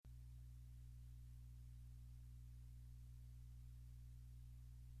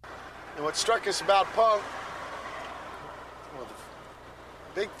And what struck us about punk, well,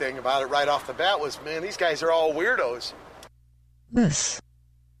 the big thing about it right off the bat was, man, these guys are all weirdos. This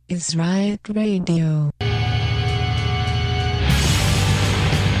is Riot Radio.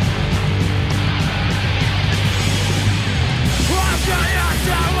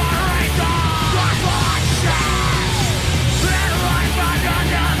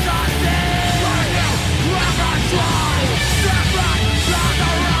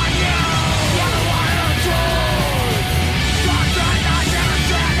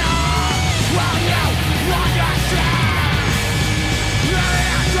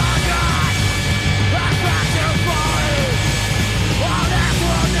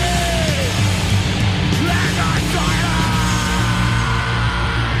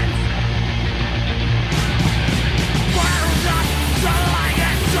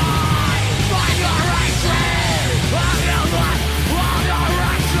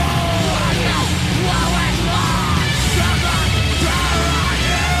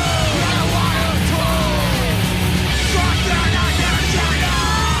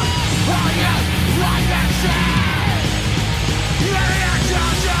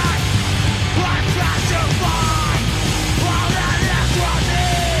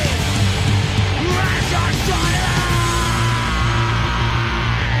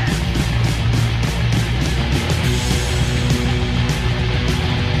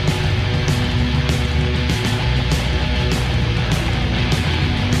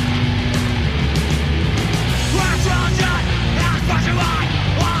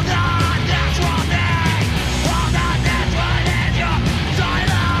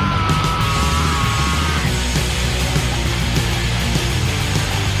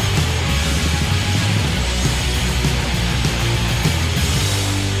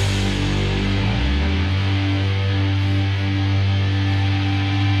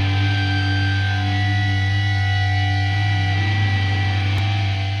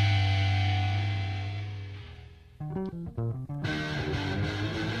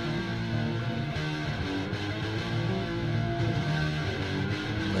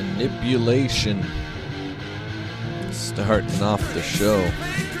 Manipulation. Starting off the show.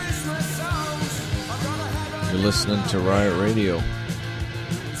 You're listening to Riot Radio.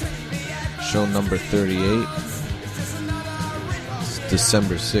 Show number 38. It's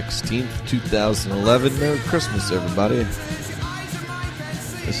December 16th, 2011. Merry Christmas, everybody.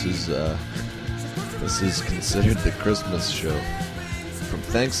 This is considered the Christmas show. From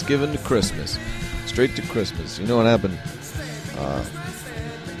Thanksgiving to Christmas. Straight to Christmas. You know what happened?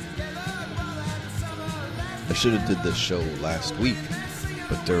 I should have did this show last week,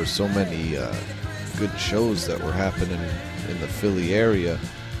 but there were so many good shows that were happening in the Philly area.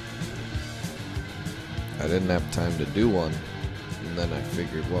 I didn't have time to do one, and then I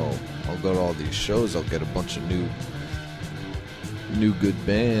figured, well, I'll go to all these shows, I'll get a bunch of new good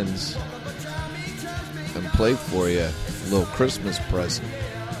bands and play for you. A little Christmas present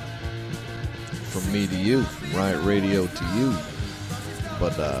from me to you, from Riot Radio to you.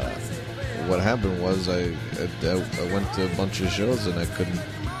 But what happened was I went to a bunch of shows and I couldn't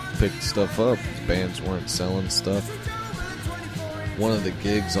pick stuff up. Bands weren't selling stuff. One of the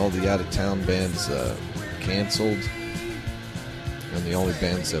gigs, all the out-of-town bands canceled, and the only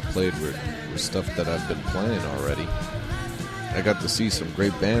bands that played were stuff that I've been playing already. I got to see some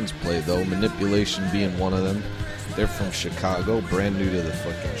great bands play, though, Manipulation being one of them. They're from Chicago, brand new to the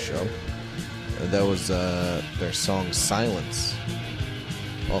fucking show. And that was their song Silence,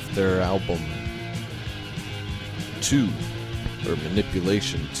 off their album 2, or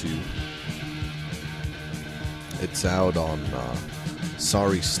Manipulation 2. It's out on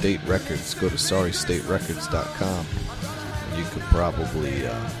Sorry State Records. Go to sorrystaterecords.com. You could probably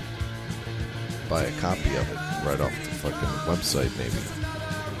buy a copy of it right off the fucking website, maybe.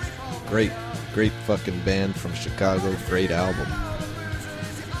 Great fucking band from Chicago. Great album.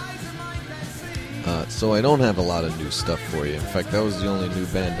 So I don't have a lot of new stuff for you. In fact, that was the only new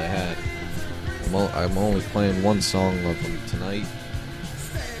band I had. I'm only playing one song of them tonight.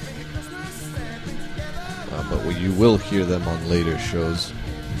 But you will hear them on later shows.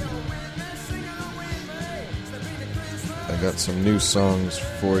 I got some new songs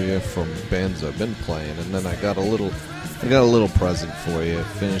for you from bands I've been playing, and then I got a little present for you,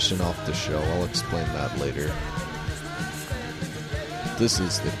 finishing off the show. I'll explain that later. This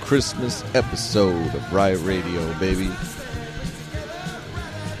is the Christmas episode of Riot Radio, baby.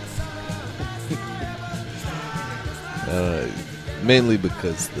 Mainly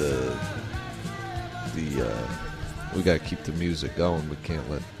because we gotta keep the music going. We can't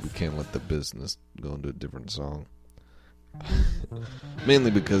let the business go into a different song.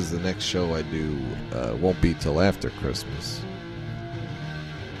 Mainly because the next show I do won't be till after Christmas.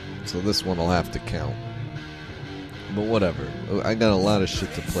 So this one will have to count. But whatever. I got a lot of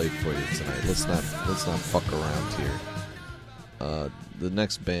shit to play for you tonight. Let's not fuck around here. The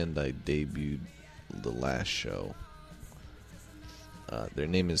next band I debuted the last show. Their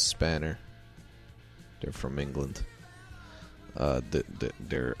name is Spanner. They're from England.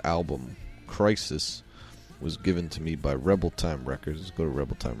 Their album Crisis was given to me by Rebel Time Records. Go to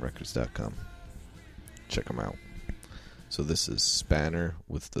rebeltimerecords.com. Check them out. So this is Spanner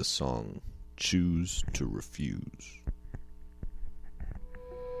with the song Choose to Refuse.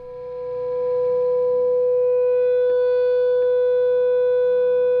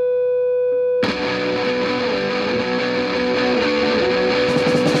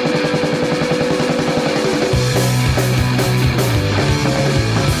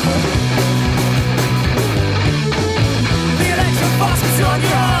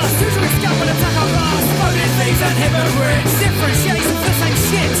 Different shades of the same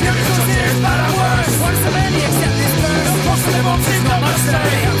shit. Your choice is better or worse. One so many accept this burden. Don't cross the boxes, not much say.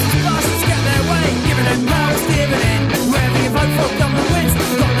 Bastards get their way, giving them powers, giving in. Wherever you vote for, government wins.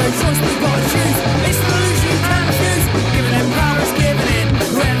 Got no choice, we gotta choose. It's the illusion you can't refuse. Giving them powers, giving in.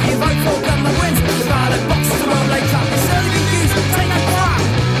 Wherever you vote for, government wins. The ballot box is the world they cut. It's only been used. Take that crap.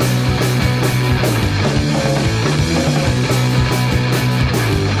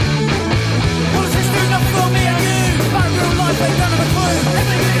 Politics do nothing for me and you. About real life, they don't have a clue.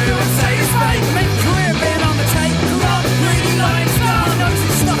 Everything you do and say is fake. Make a career being on the tape. Corrupt, greedy, lying scum. Knows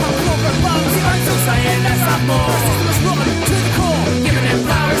his stuff on corporate bums. He won't still saying let's have more. System is rotten to the core. Giving them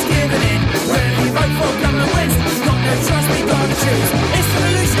powers, giving in. Wherever you vote for, government wins. Got no choice, we gotta choose. It's the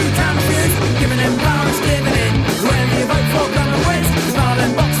illusion you can't refuse. Giving them powers, giving in. Wherever you vote for, government wins. The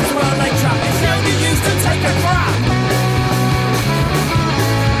ballot box is the world they trap. It's the only use to take a crap.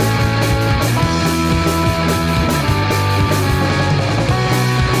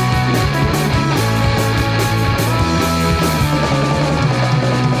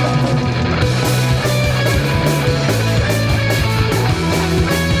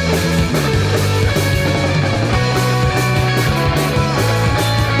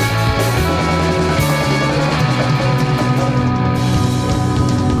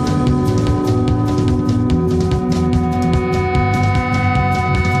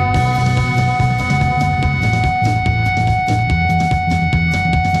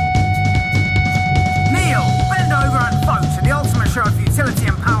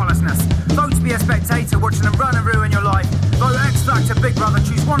 Watching them run and ruin your life. Vote X Factor, Big Brother,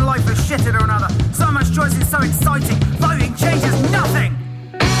 choose one life as shitted or another. So much choice is so exciting. Voting changes nothing.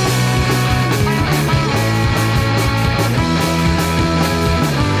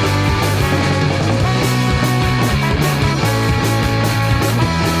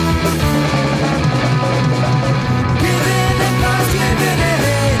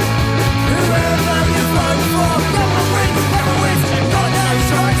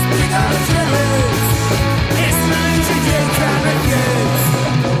 It's the illusion you can't refuse.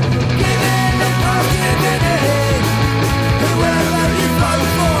 Give in and pass, give it in.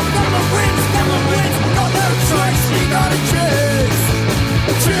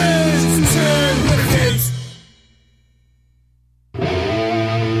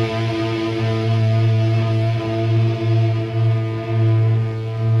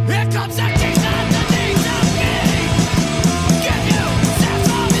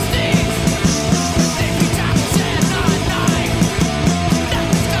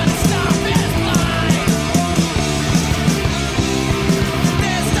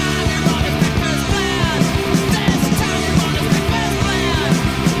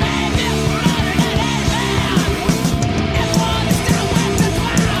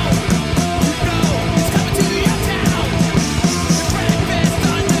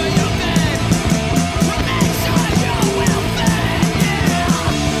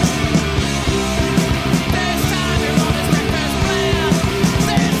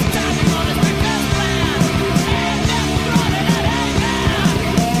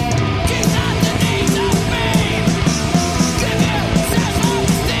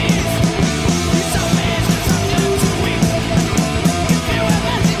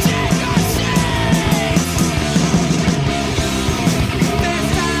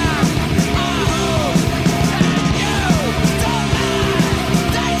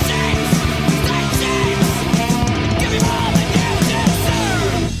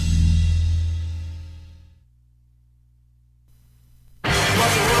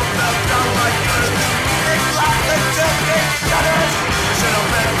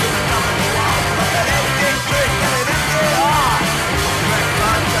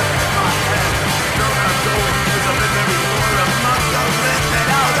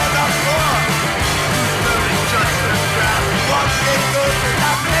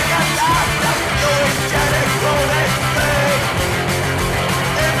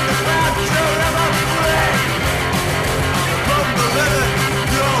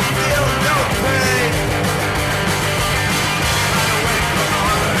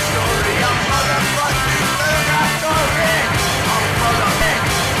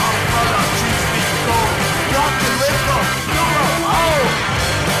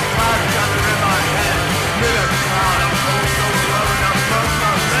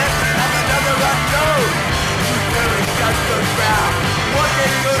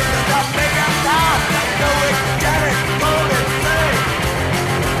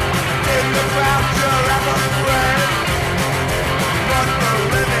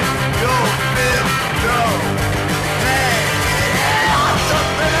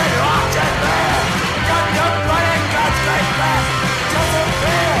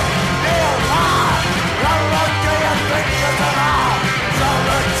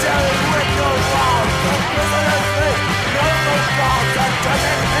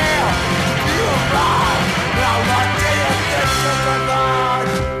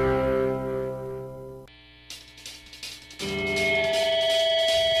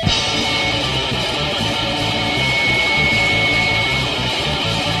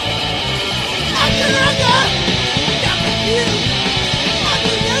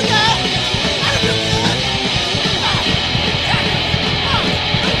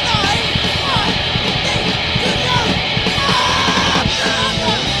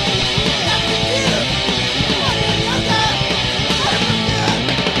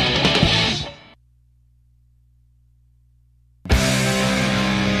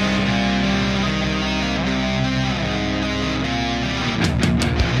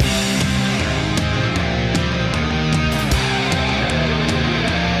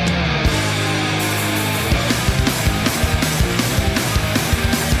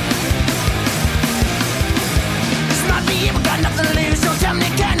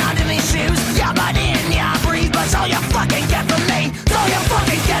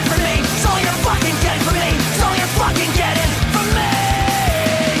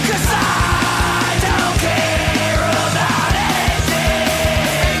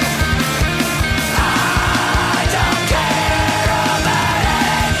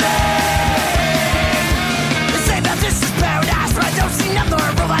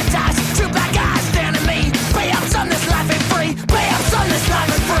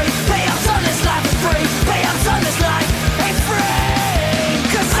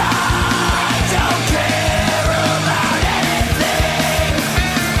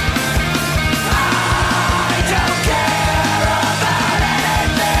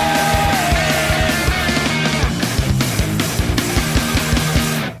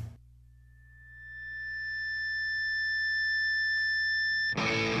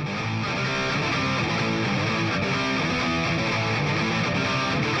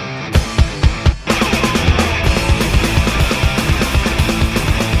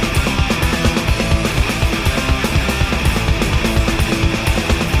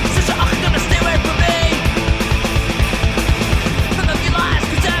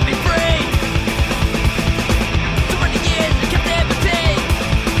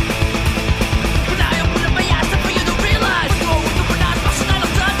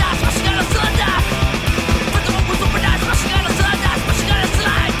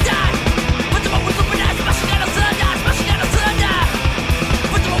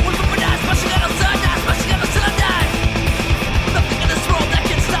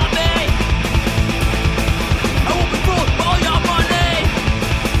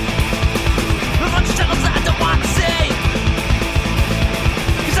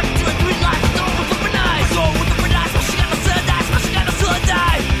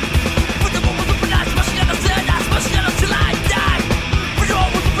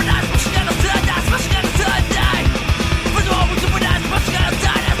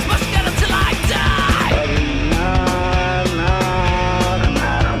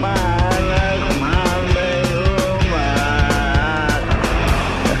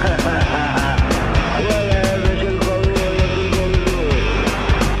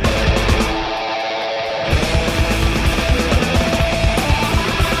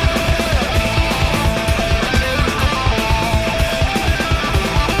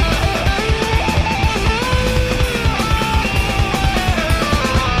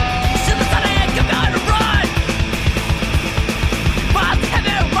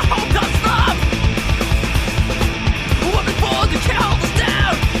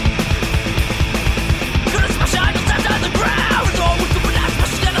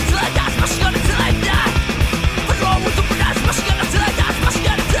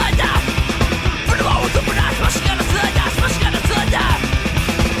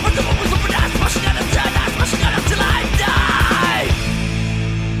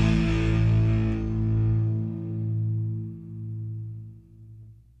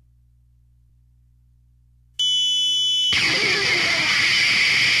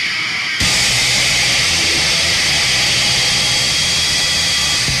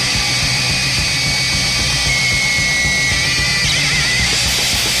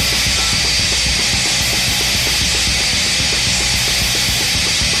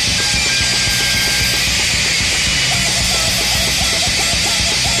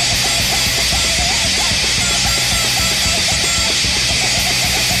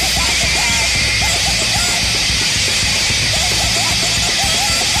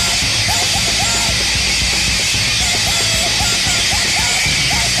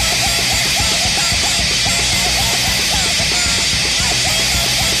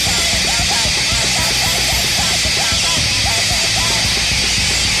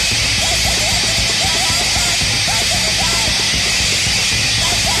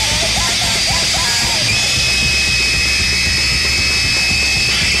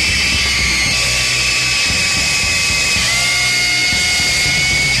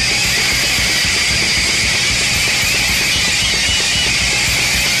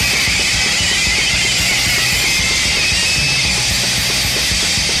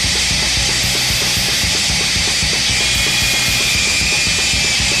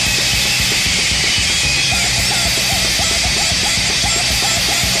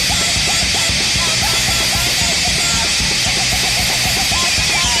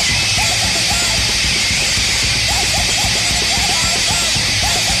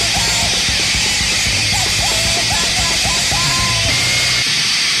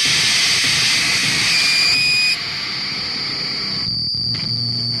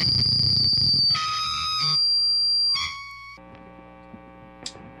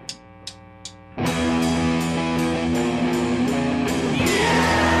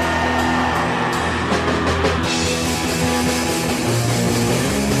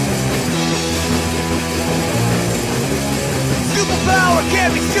 or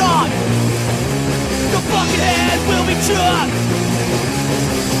can't be shot. The fucking head will be chucked.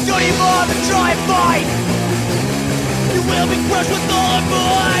 Don't even bother try and fight. You will be crushed with all our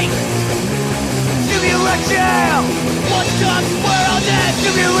might. Simulation. One time where I'll end.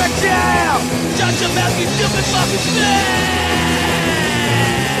 Simulation. Shut your mouth, you stupid fucking thing.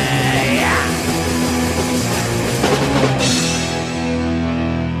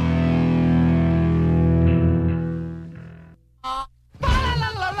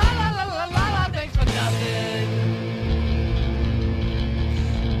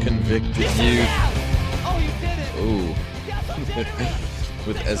 Convicted Youth. Ooh.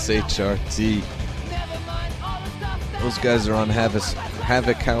 With SHRT. Those guys are on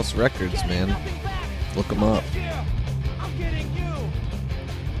Havoc House Records, man. Look them up.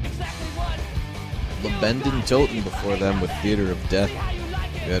 Lebendin Toten before them with Theater of Death.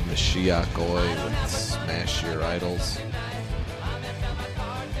 We had Mashiach Oi with Smash Your Idols.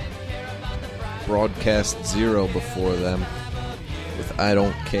 Broadcast Zero before them with I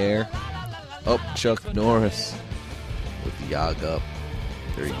Don't Care. Chuck Norris with Yog Up.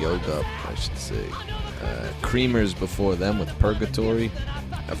 Or Yoga Up, I should say. Creamers before them with Purgatory.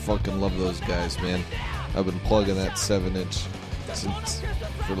 I fucking love those guys, man. I've been plugging that 7-inch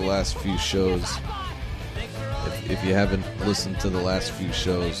for the last few shows. If you haven't listened to the last few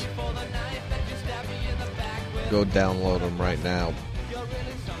shows, go download them right now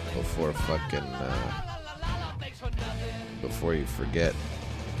before you forget.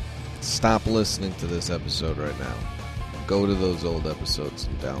 Stop listening to this episode right now. Go to those old episodes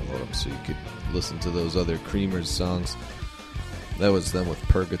and download them so you could listen to those other Creamers songs. That was them with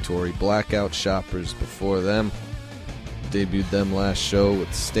Purgatory. Blackout Shoppers before them. Debuted them last show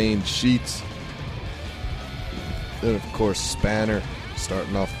with Stained Sheets. Then, of course, Spanner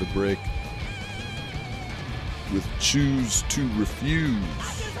starting off the break with Choose to Refuse.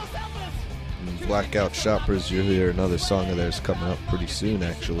 And Blackout Shoppers, you'll hear another song of theirs coming up pretty soon,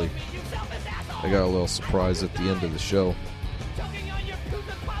 actually. I got a little surprise at the end of the show.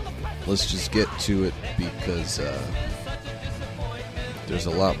 Let's just get to it because there's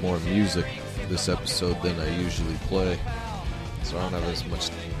a lot more music this episode than I usually play. So I don't have as much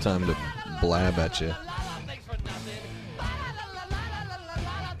time to blab at you.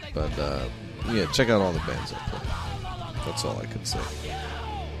 But yeah, check out all the bands I play. That's all I can say.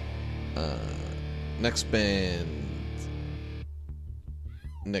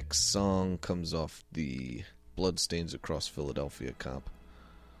 Next song comes off the Bloodstains Across Philadelphia comp.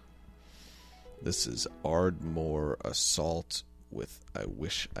 This is Ardmore Assault with I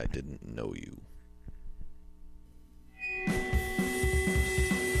Wish I Didn't Know You. Yeah.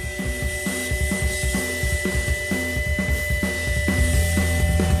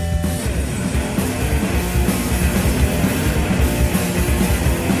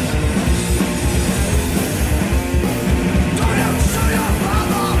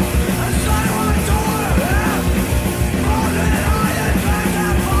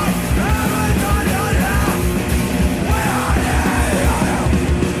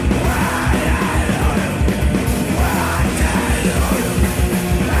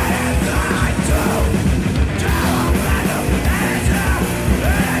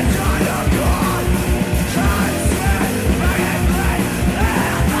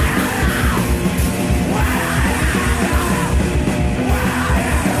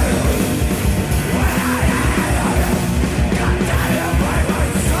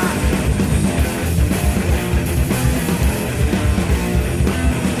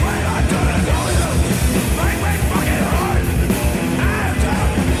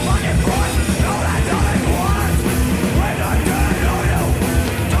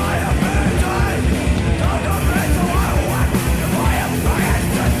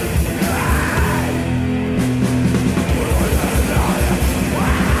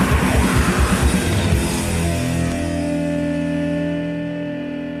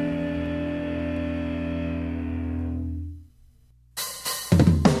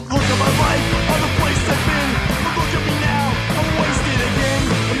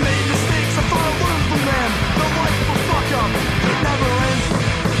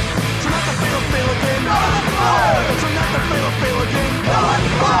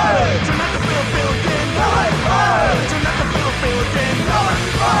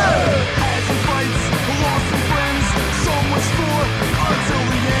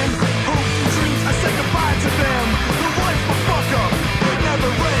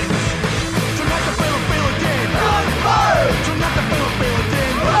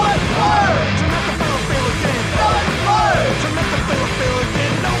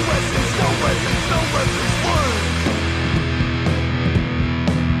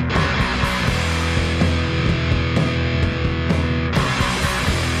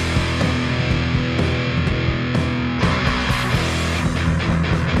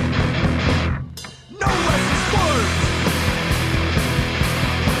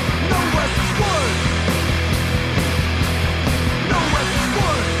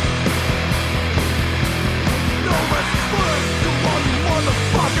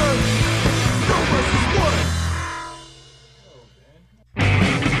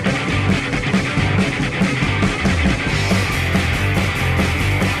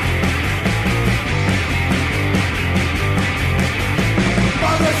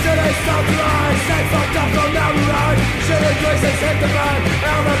 Justice hit the fan,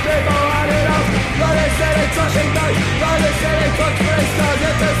 and the people had enough. Running city, trashing night, running city, clocks for his stars.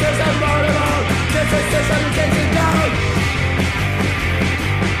 If this isn't more than all, if this system takes it down.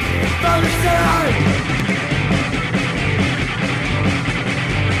 Running city.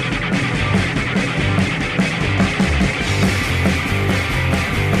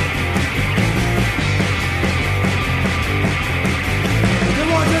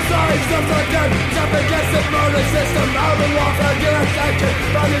 Stuff like that, jump against the murder system. Urban warfare, direct action.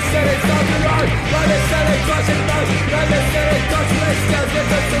 Run the city, stop the run. Run the city, crushing nuts. Run the city, touch with skills. Get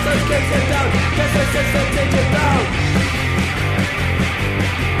the system, kicks it down. Get the system, take it down.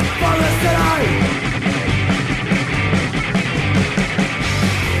 Run the city.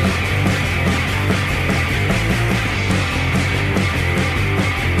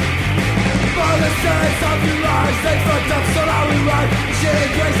 Run the city, stop the rise. Things fucked up, so now we run. Shitty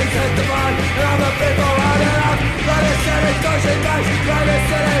grace and testify, and all the people had enough. Run the city, touching nights. Run the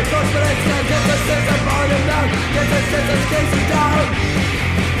city, close for the skin. Get the system, burn them down. Get the system, kicks it down.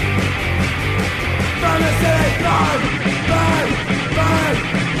 Run the city, burn, burn, burn,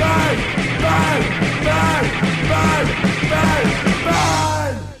 burn, burn, burn, burn, burn,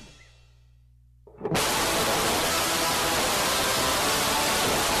 burn.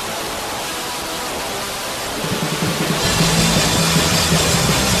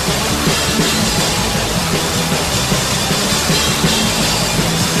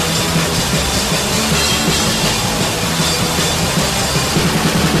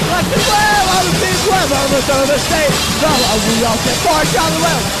 Members of the state, we all get march on the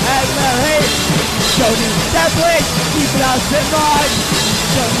well and their hate. Show me that place, keep us in mind.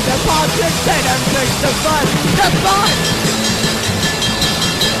 Show me that politics and everything's the fun. That's fine.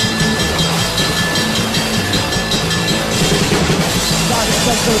 Not a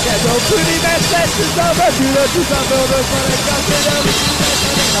special get no pretty messages over to the two builders when it comes to them.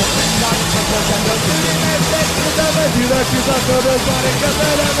 Not a special get no pretty messages over to the two builders when it comes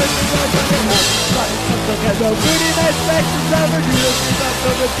to them. Look at the pretty nice faces over to the streets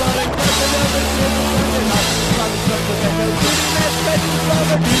of the sonic nothing of the shit is running up. Look at the pretty nice faces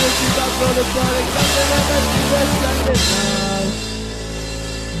over to the streets of the sonic nothing of the shit is running up.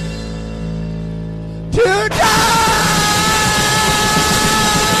 To die!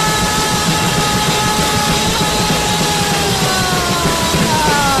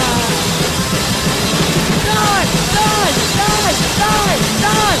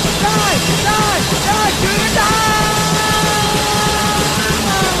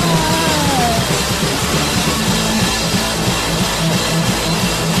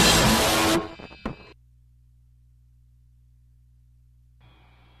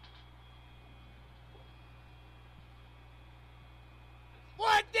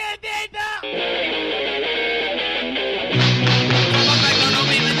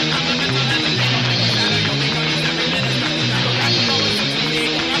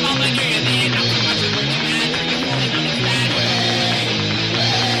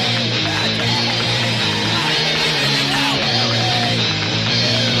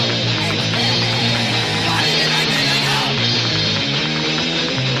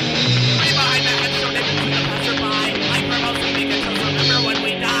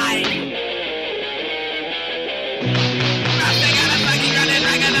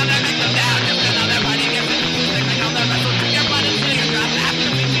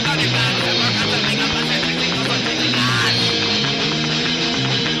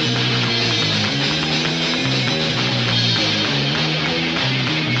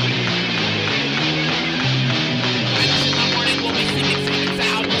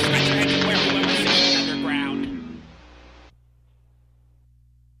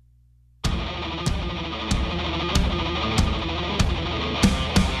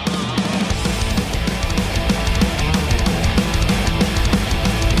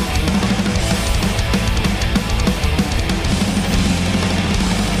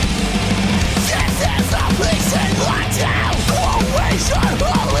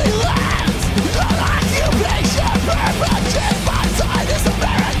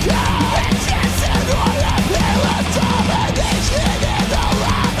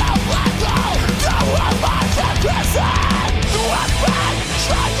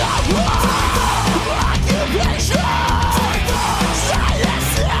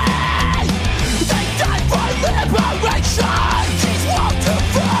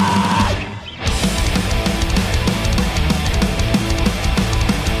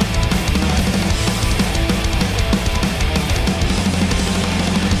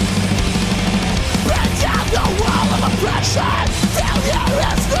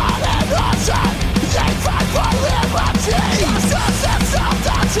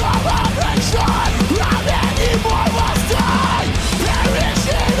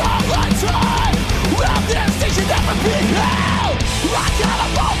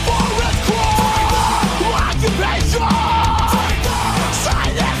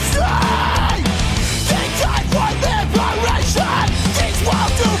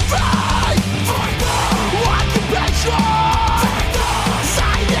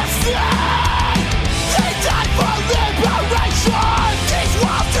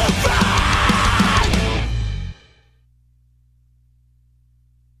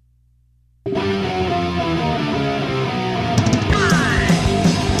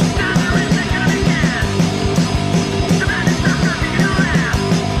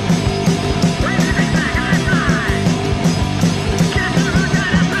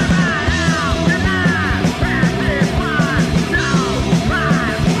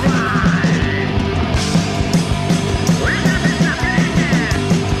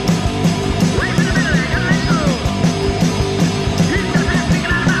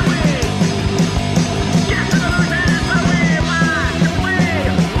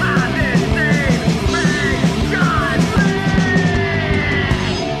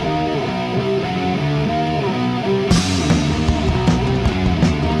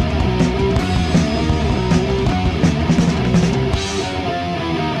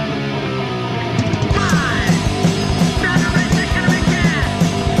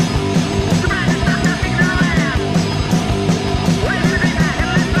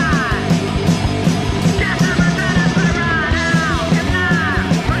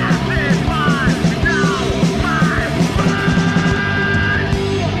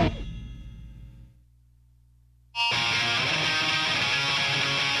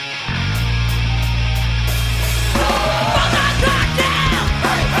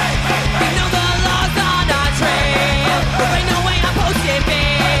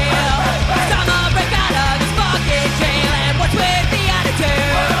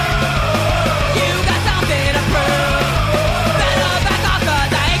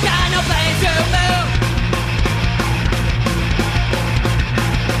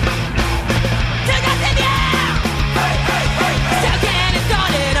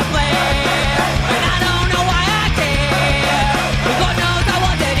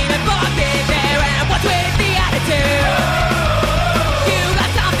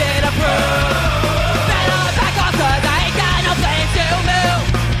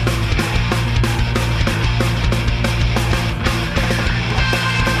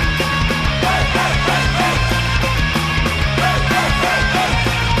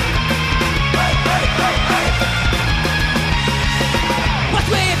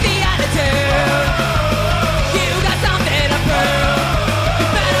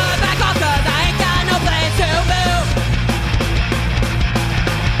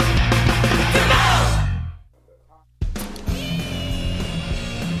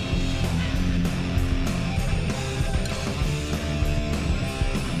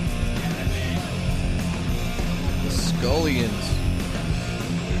 Scullions.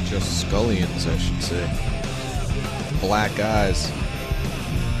 They're just Scullions, I should say. Black Eyes.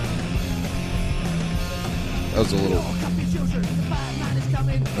 That was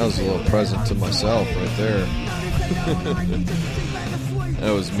a little present to myself right there.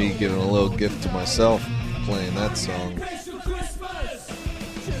 That was me giving a little gift to myself, playing that song.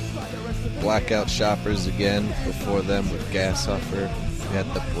 Blackout Shoppers again, before them with Gas Huffer. We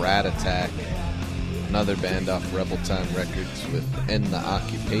had the Brat Attack, another band off Rebel Time Records with End the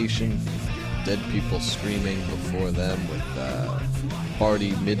Occupation. Dead People Screaming before them with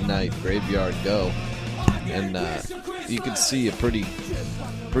Party Midnight Graveyard Go. And you can see a pretty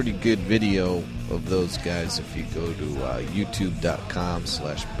good video of those guys if you go to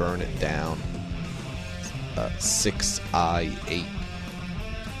youtube.com/burnitdown 6i8.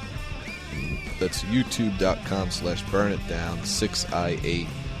 That's youtube.com/burnitdown 6i8.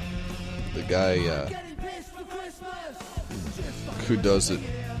 The guy who does it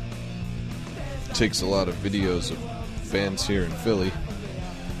takes a lot of videos of bands here in Philly,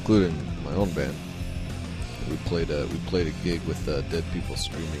 including my own band. We played a gig with Dead People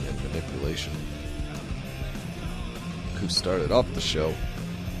Screaming and Manipulation, who started off the show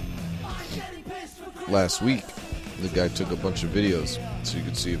last week. The guy took a bunch of videos, so you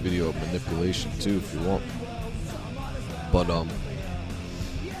can see a video of Manipulation too if you want. But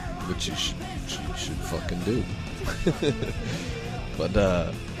which you should fucking do. But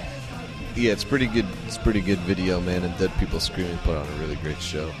yeah, it's pretty good. It's pretty good video, man. And Dead People Screaming put on a really great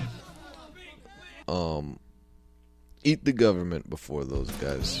show. Eat the Government before those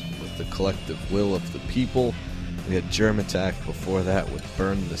guys with The Collective Will of the People. We had Germ Attack before that with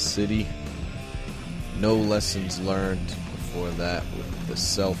Burn the City. No Lessons Learned before that with the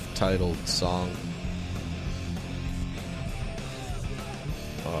self-titled song.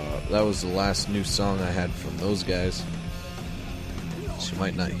 That was the last new song I had from those guys. So you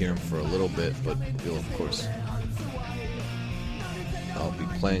might not hear them for a little bit, but you'll, of course, I'll be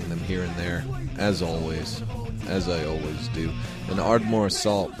playing them here and there, as always, as I always do. And Ardmore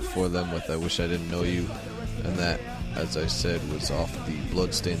Assault before them with I Wish I Didn't Know You, and that, as I said, was off the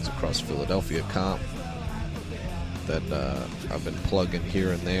Bloodstains Across Philadelphia comp that I've been plugging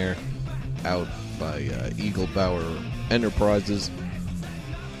here and there, out by Eagle Bauer Enterprises.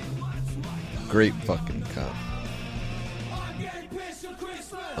 Great fucking comp.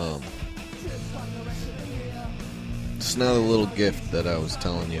 It's another little gift that I was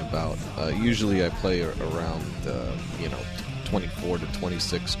telling you about. Usually I play around, 24 to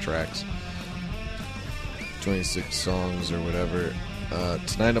 26 tracks. 26 songs or whatever.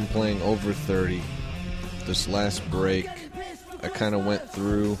 Tonight I'm playing over 30. This last break, I kind of went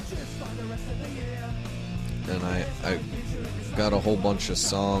through and I got a whole bunch of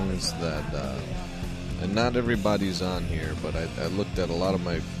songs that, and not everybody's on here, but I looked at a lot of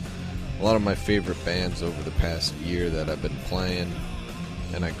my favorite bands over the past year that I've been playing,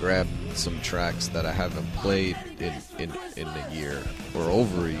 and I grabbed some tracks that I haven't played in a year or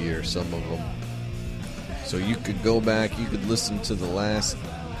over a year, some of them. So you could go back, you could listen to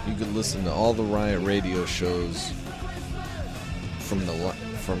all the Riot Radio shows from the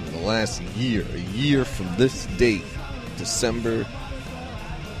last year, a year from this date, December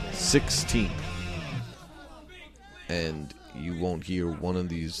 16th, and you won't hear one of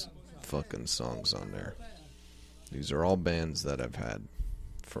these fucking songs on there. These are all bands that I've had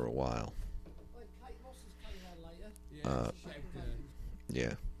for a while.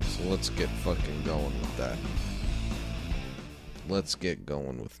 Yeah, so let's get fucking going with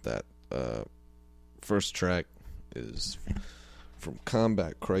that. First track is from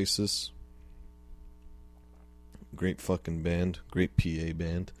Combat Crisis. Great fucking band, great PA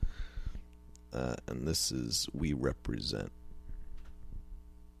band. And this is We Represent.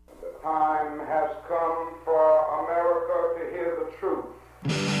 The time has come for America to hear the truth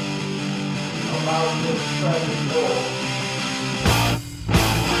about this tragic war.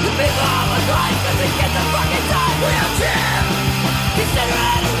 The people are crying because they get the fucking time. We'll cheer. Consider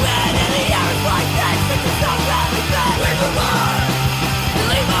it a win in the hours like this. It's a song around the bed. We move on. You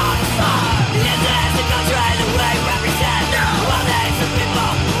leave on the spot. The interest and culture and the way we represent. All days of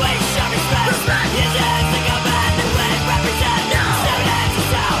people, we show respect. The interest and government, the way we represent. 7 days of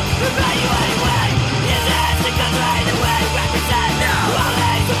sound, we pay you anyway. The interest and culture and the way we represent. All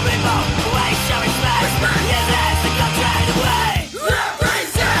days of people, we show respect. The interest and culture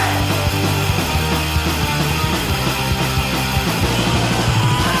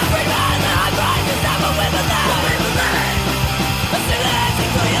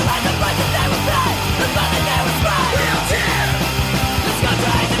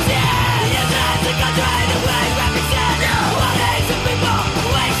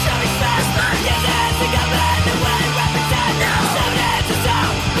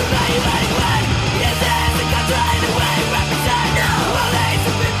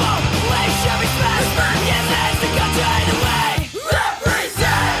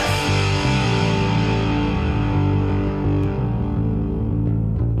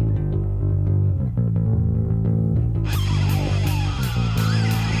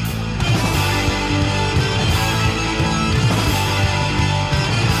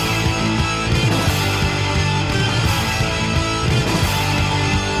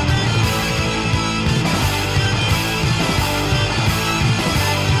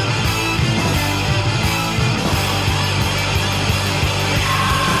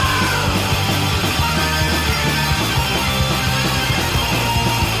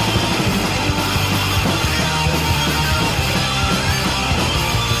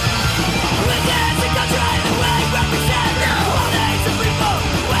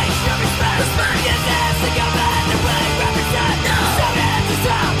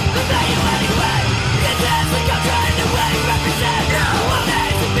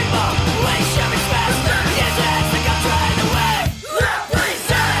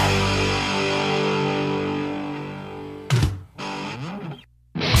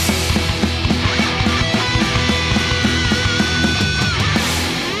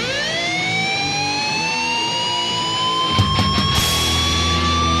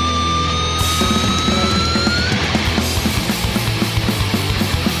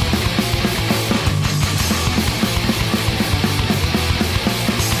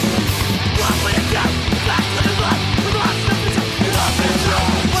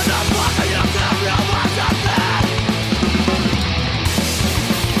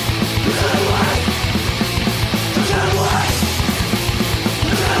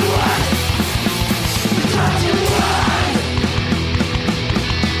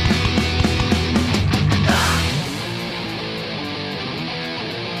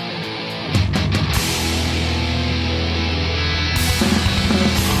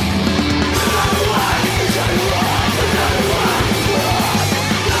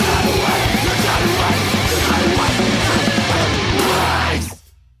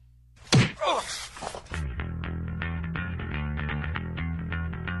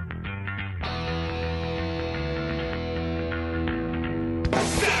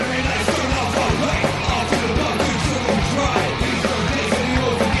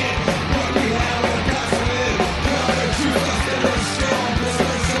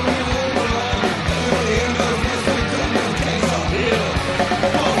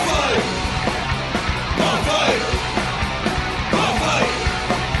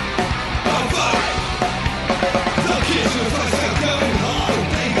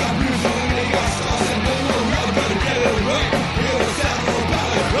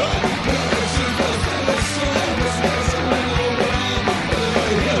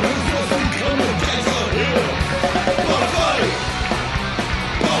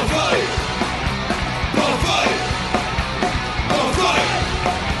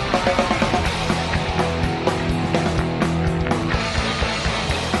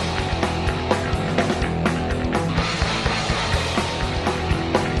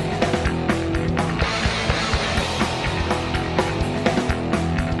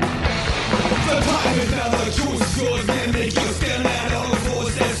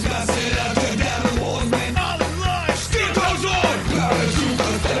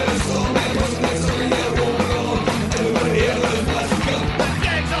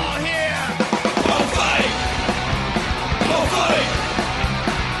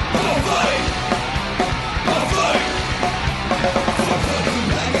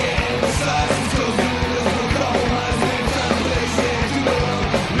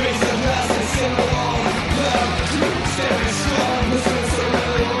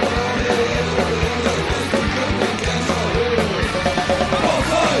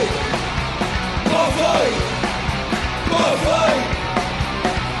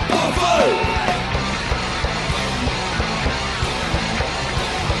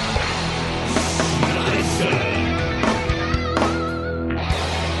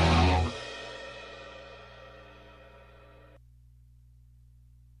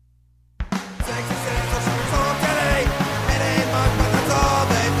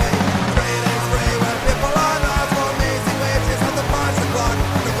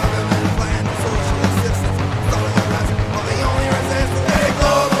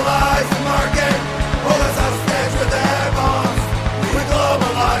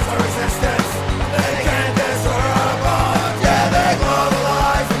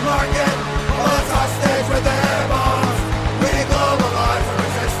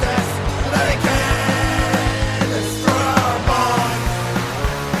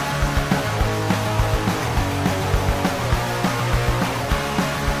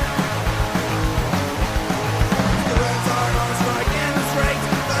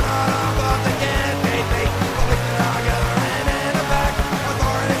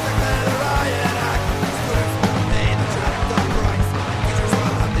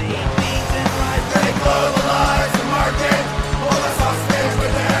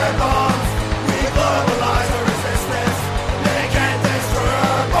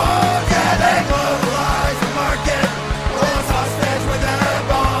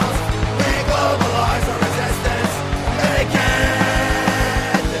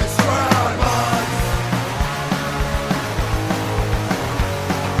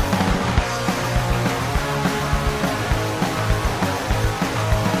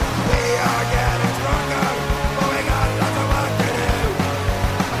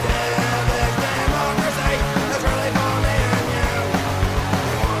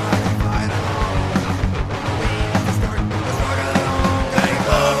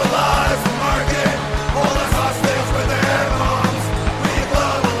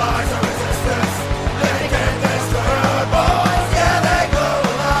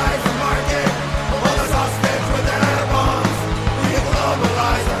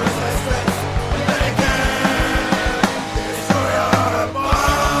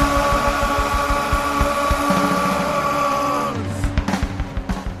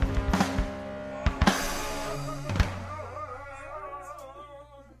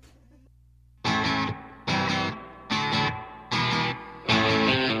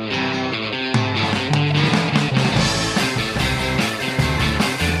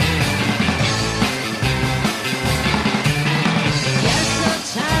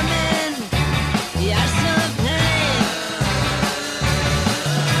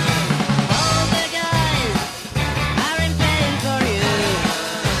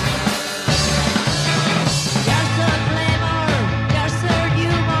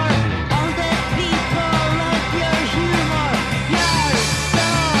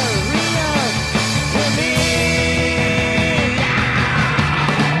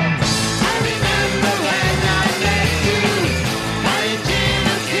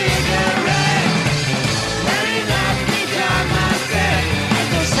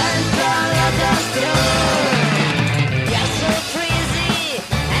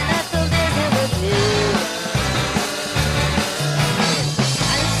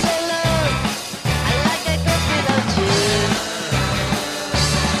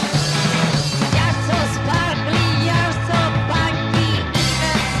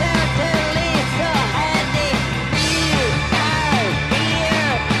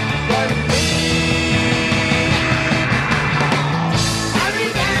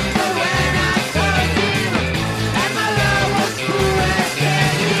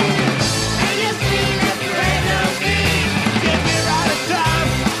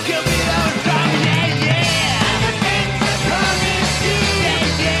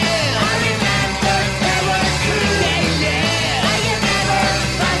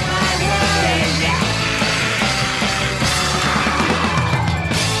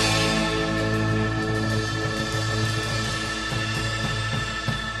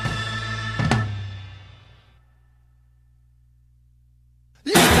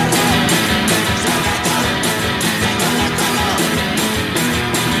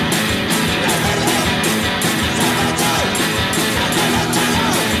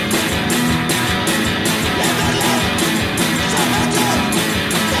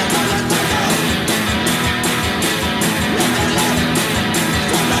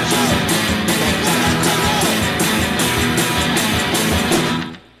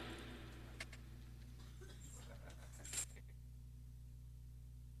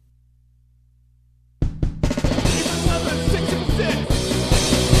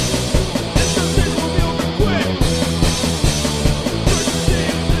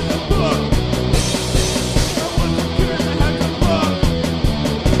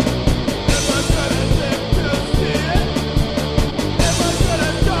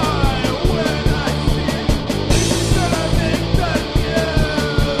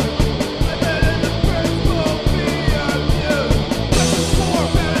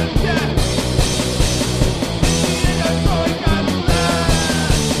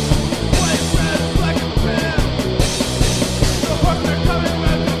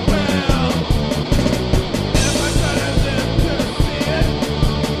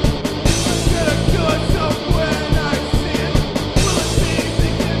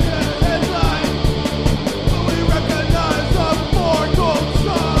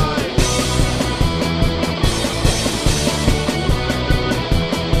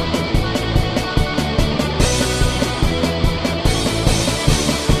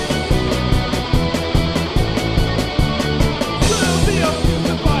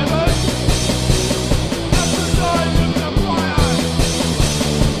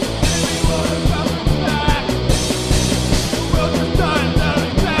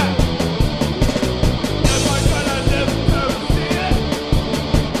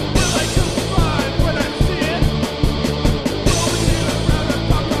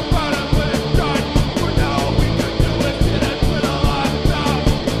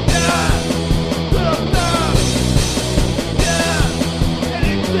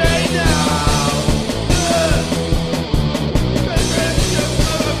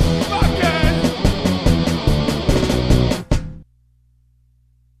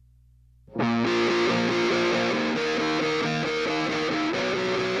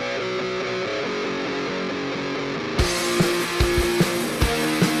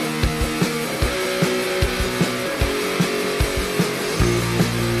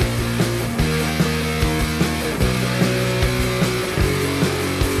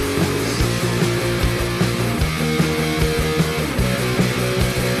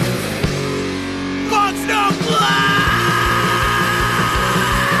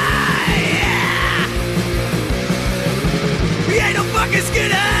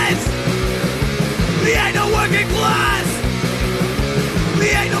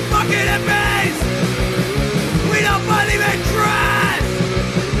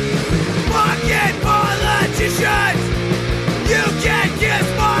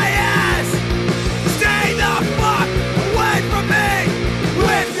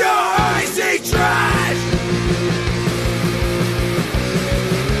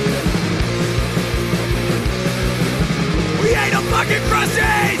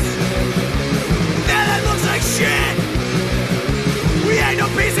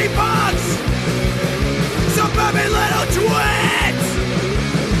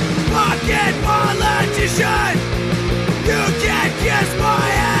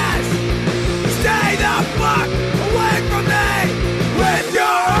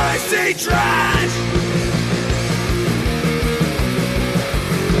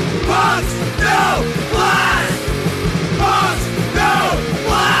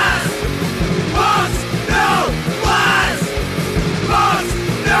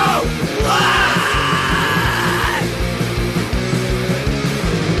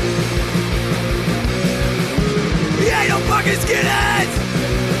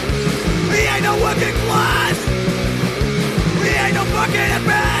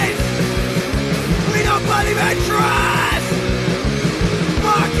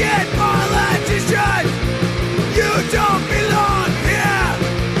get politician. You don't belong here.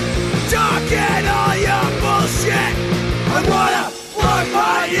 Talking all your bullshit. I wanna plug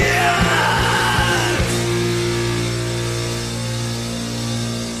my ears.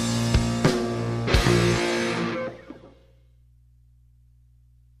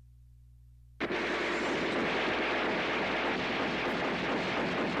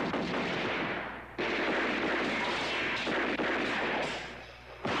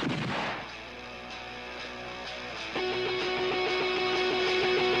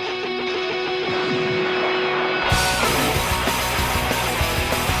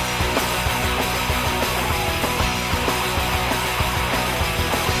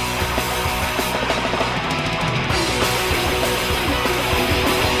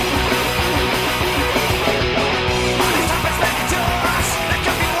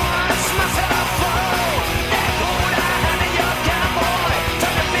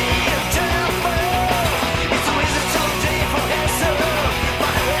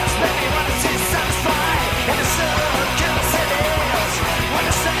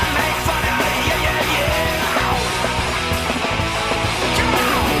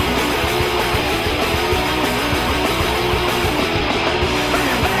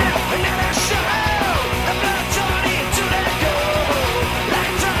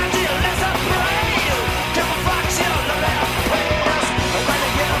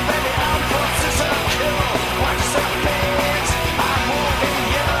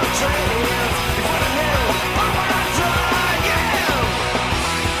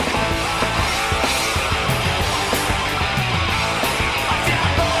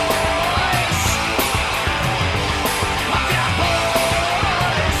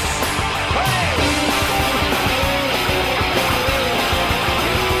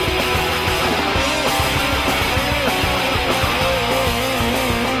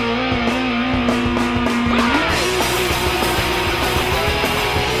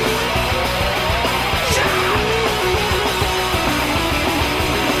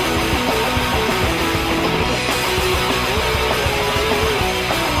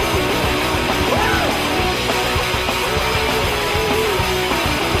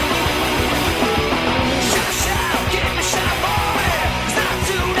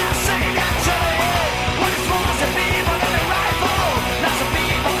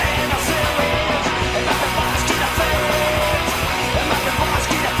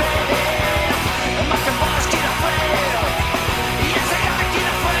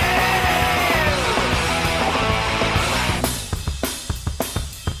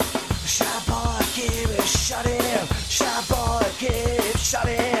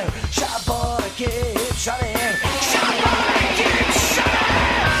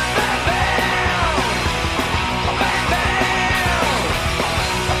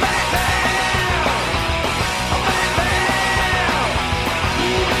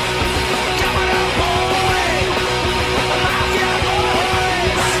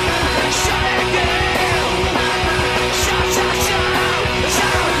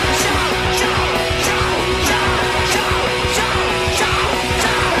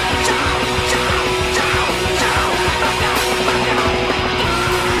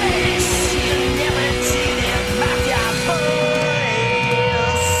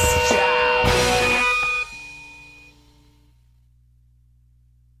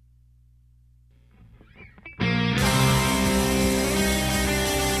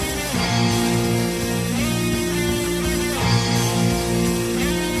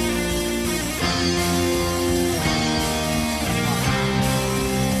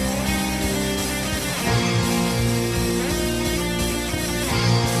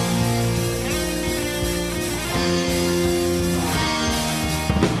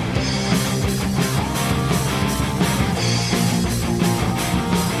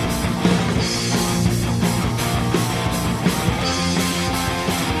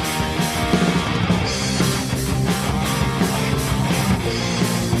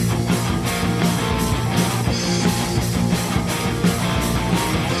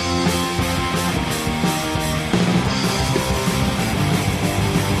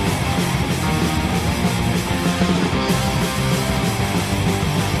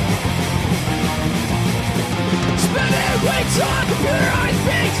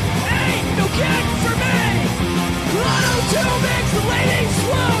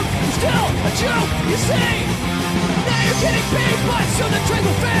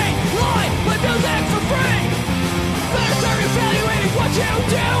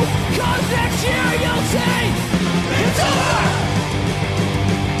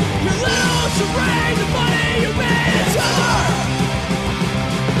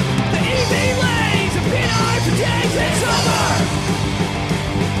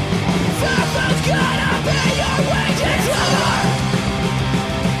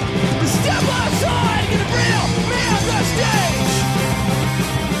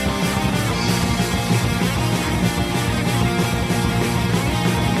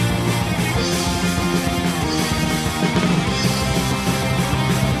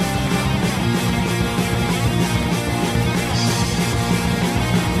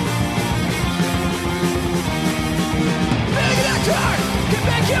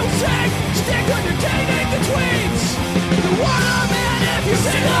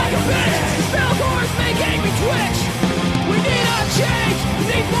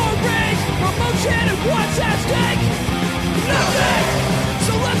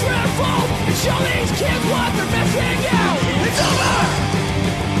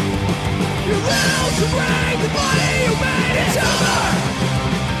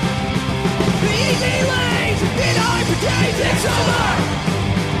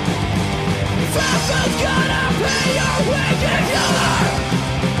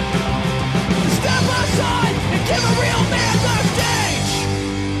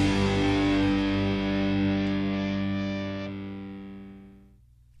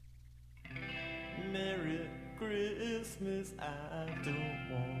 Christmas, I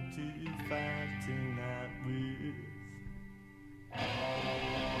don't want to fight tonight with.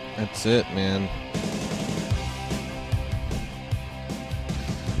 That's it, man.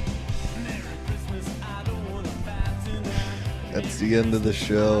 That's the end of the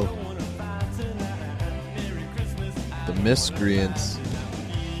show. The Miscreants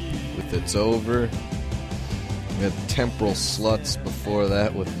with It's Over. We had Temporal Sluts before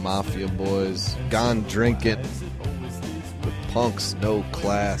that with Mafia Boys. Gone Drinkin' with Punks No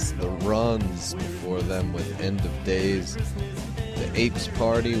Class. The Runs before them with End of Days. The Apes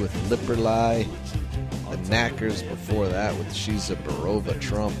Party with Lipperlie. The Knackers before that with She's a Barova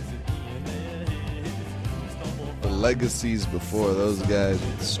Trump. The Legacies before those guys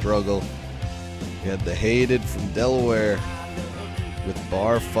with Struggle. You had the Hated from Delaware with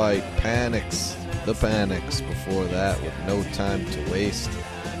Bar Fight. Panics, the Panics before that with No Time to Waste.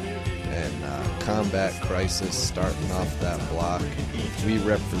 And Combat Crisis starting off that block. We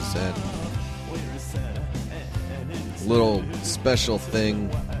Represent. Little special thing,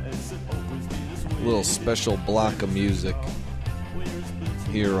 little special block of music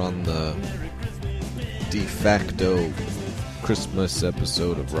here on the de facto Christmas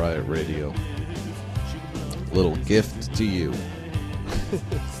episode of Riot Radio. Little gift to you.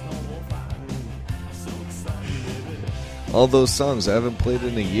 All those songs I haven't played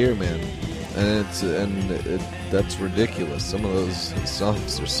in a year, man, and that's ridiculous. Some of those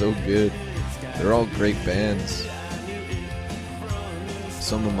songs are so good. They're all great bands.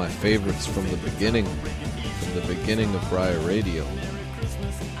 Some of my favorites from the beginning of Riot Radio.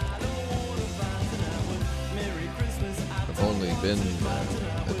 I've only been,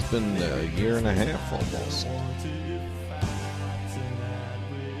 it's been a year and a half almost.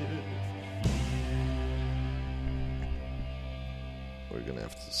 We're gonna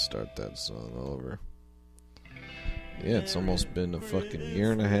have to start that song over. Yeah, it's almost been a fucking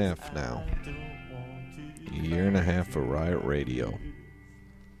year and a half now. A year and a half of Riot Radio.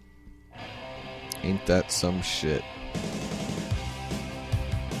 Ain't that some shit?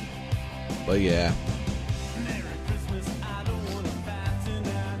 But yeah.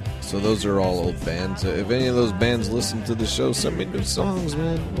 So those are all old bands. If any of those bands listen to the show, send me new songs,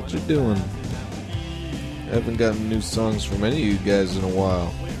 man. What you doing? I haven't gotten new songs from any of you guys in a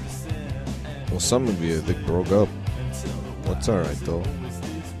while. Well, some of you, they broke up. That's alright, though.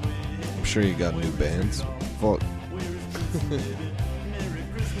 I'm sure you got new bands. Fuck.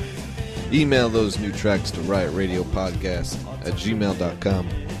 Email those new tracks to riotradiopodcast@gmail.com.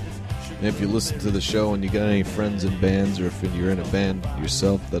 And if you listen to the show and you got any friends in bands, or if you're in a band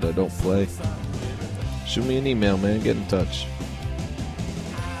yourself that I don't play, shoot me an email, man. Get in touch.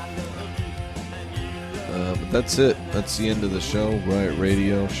 But that's it. That's the end of the show. Riot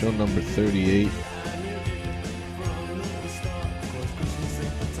Radio, show number 38.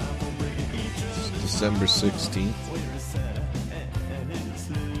 It's December 16th.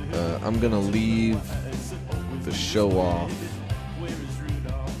 I'm gonna leave the show off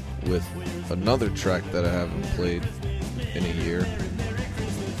with another track that I haven't played in a year.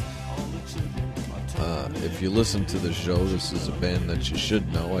 If you listen to the show, this is a band that you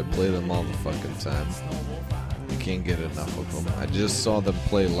should know. I play them all the fucking time. You can't get enough of them. I just saw them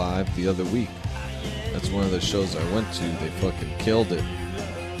play live the other week. That's one of the shows I went to. They fucking killed it.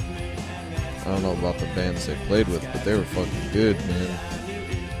 I don't know about the bands they played with, but they were fucking good, man.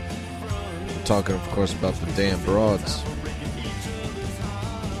 I'm talking, of course, about the Damn Broads.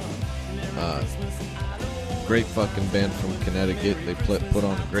 Great fucking band from Connecticut. They put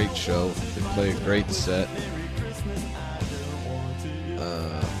on a great show. They play a great set.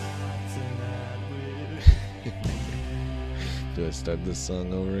 Do I start this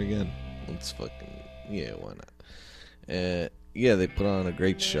song over again? Let's fucking... yeah, why not? Yeah, they put on a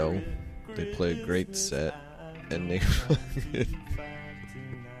great show. They play a great set. And they...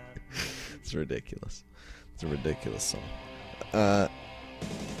 It's ridiculous. It's a ridiculous song.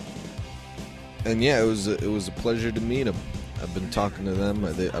 And yeah, it was a pleasure to meet them. I've been talking to them.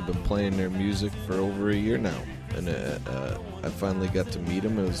 I've been playing their music for over a year now, and I finally got to meet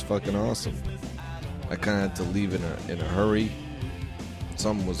them. It was fucking awesome. I kind of had to leave in a hurry.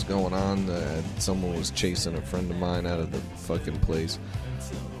 Something was going on. Someone was chasing a friend of mine out of the fucking place.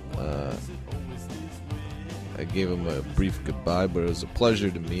 I gave him a brief goodbye, but it was a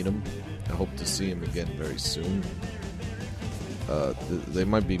pleasure to meet him. I hope to see him again very soon. They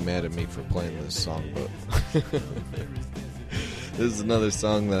might be mad at me for playing this song, but this is another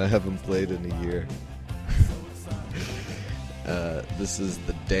song that I haven't played in a year. This is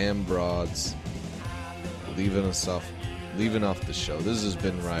the Damn Broads leaving off the show. This has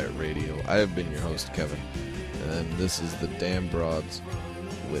been Riot Radio. I have been your host, Kevin. And this is the Damn Broads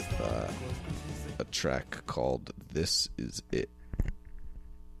with a track called This Is It.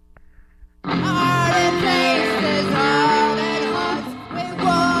 Heart and faces, heart and hearts. We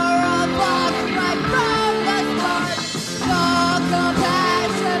wore a box right from the start. No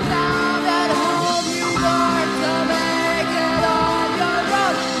compassion found at home. You learned to make it on your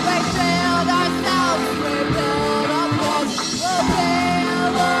own. We failed ourselves, we built a boat. We'll pay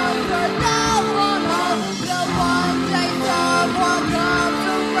alone for no one else. Till one day someone comes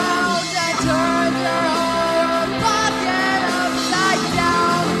around and turns your whole pocket upside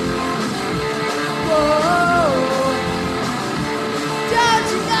down. Don't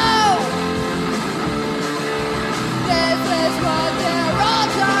you know? This is what they're all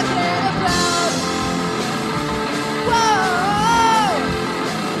talking about. Whoa!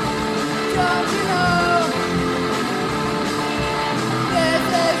 Don't you know? This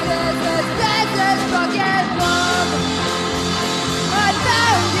is fucking love. I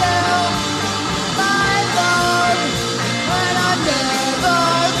found you, my love, and I'm never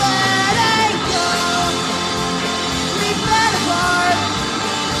letting go. We've been apart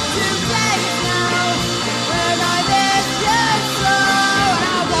 2 days now, and I miss you so. And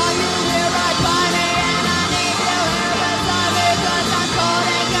I want you here right by me, and I need you here beside me, 'cause I'm cold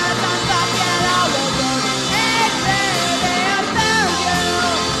and 'cause I'm fucking all alone. And baby, I found you,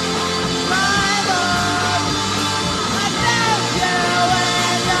 my love. I found you,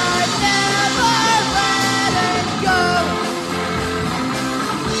 and I'm never letting go.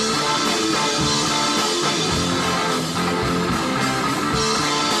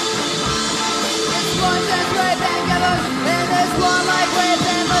 This one just way back ever, and this one like way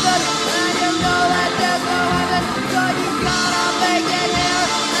back mother. And you know that there's no heaven, so you gotta make it here.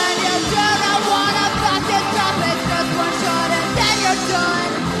 And you do not wanna fuck this up, it's just one shot and then you're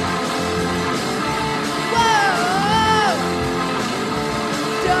done. Whoa!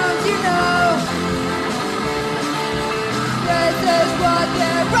 Don't you know? This is what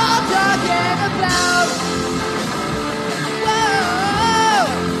they're all talking about. Whoa!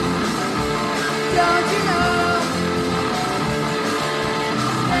 Don't you know?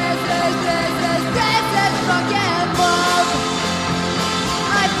 This is fucking love.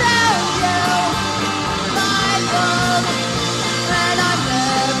 I found you, my love, and I'm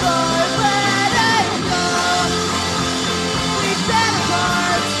never letting go. We've been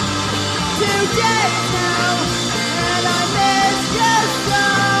apart 2 days now, and I miss you so.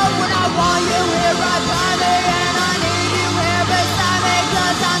 When I want you here right by me, and I need you here beside me,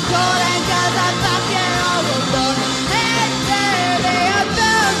 'cause I'm cold and 'cause I'm fucking all alone. And baby, I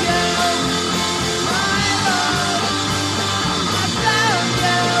found you, my love. I found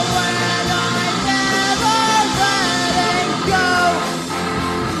you, and I'm never letting go.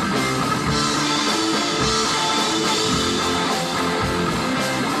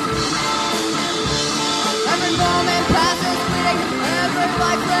 Every moment passes fleeting, every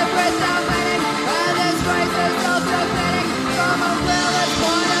life lived without meaning, and this race is so fitting from a realist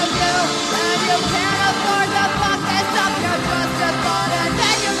point of view. And you can't afford to fuck this up, you're just a thought and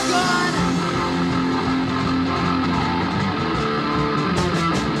then you're gone.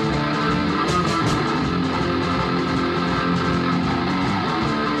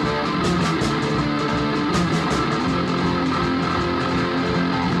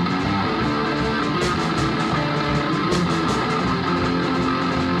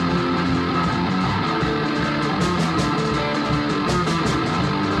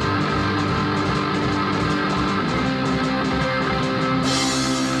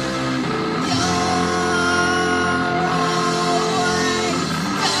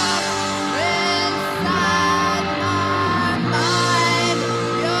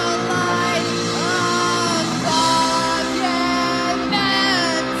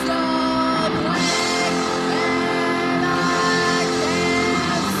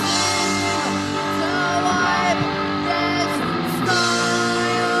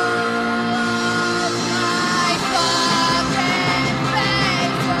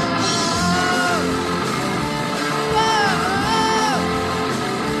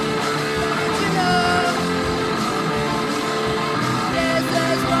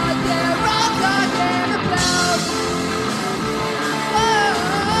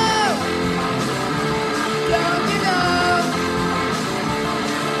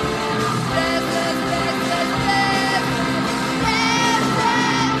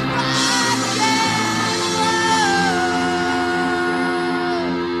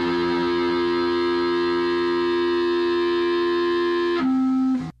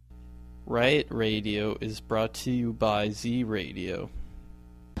 Riot Radio is brought to you by Z Radio.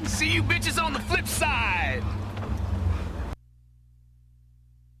 See you bitches on the flip side!